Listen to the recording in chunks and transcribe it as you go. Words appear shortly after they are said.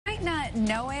not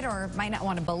know it or might not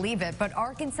want to believe it, but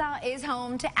Arkansas is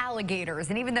home to alligators.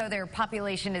 And even though their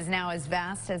population is now as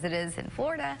vast as it is in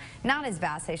Florida, not as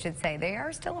vast, I should say, they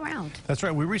are still around. That's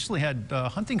right. We recently had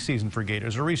hunting season for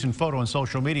gators. A recent photo on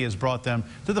social media has brought them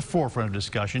to the forefront of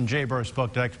discussion. Jay Burr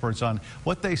spoke to experts on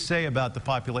what they say about the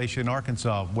population in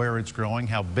Arkansas, where it's growing,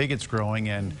 how big it's growing,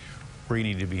 and where you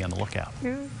need to be on the lookout.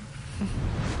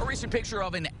 A recent picture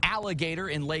of an alligator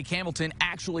in Lake Hamilton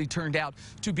actually turned out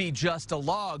to be just a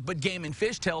log, but Game and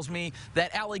Fish tells me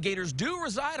that alligators do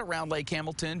reside around Lake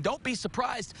Hamilton. Don't be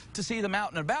surprised to see them out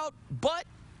and about, but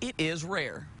it is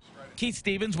rare. Keith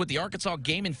Stevens with the Arkansas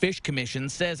Game and Fish Commission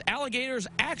says alligators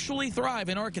actually thrive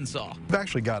in Arkansas. We've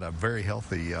actually got a very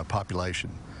healthy population,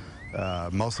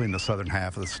 mostly in the southern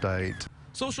half of the state.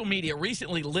 Social media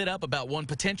recently lit up about one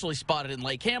potentially spotted in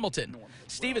Lake Hamilton.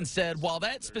 Stevens said while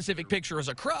that specific picture is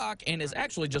a croc and is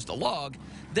actually just a log,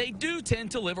 they do tend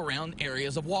to live around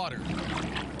areas of water.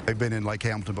 They've been in Lake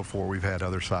Hamilton before. We've had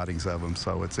other sightings of them,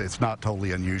 so it's not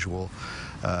totally unusual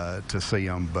to see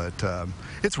them, but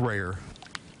it's rare.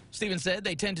 Stevens said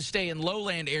they tend to stay in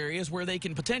lowland areas where they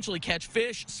can potentially catch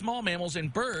fish, small mammals,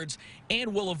 and birds,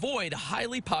 and will avoid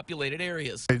highly populated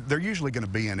areas. They're usually going to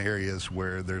be in areas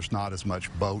where there's not as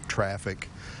much boat traffic.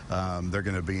 They're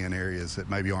going to be in areas that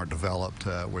maybe aren't developed,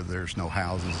 where there's no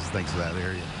houses, things of that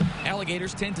area.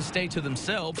 Alligators tend to stay to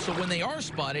themselves, so when they are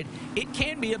spotted, it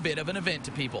can be a bit of an event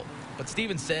to people. But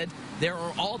Stevens said there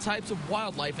are all types of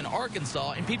wildlife in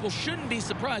Arkansas, and people shouldn't be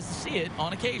surprised to see it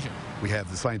on occasion. We have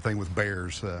the same thing with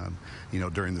bears,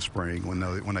 during the spring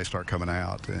when they start coming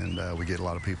out, and we get a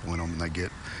lot of people in them, and they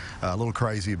get a little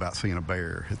crazy about seeing a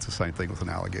bear. It's the same thing with an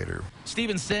alligator.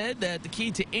 Stevens said that the key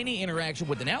to any interaction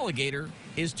with an alligator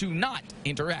is to not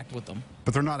interact with them.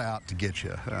 But they're not out to get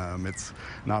you. It's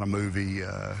not a movie,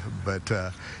 but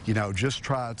just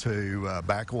try to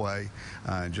back away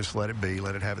and just let it be,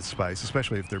 let it have its space,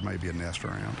 especially if there may be a nest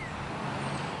around.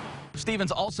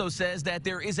 Stevens also says that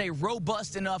there is a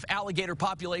robust enough alligator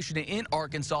population in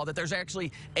Arkansas that there's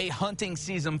actually a hunting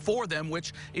season for them,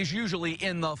 which is usually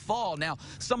in the fall. Now,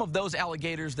 some of those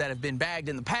alligators that have been bagged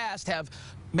in the past have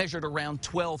measured around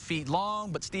 12 feet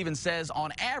long, but Stevens says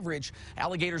on average,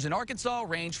 alligators in Arkansas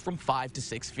range from 5 to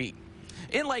 6 feet.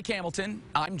 In Lake Hamilton,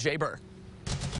 I'm Jay Burr.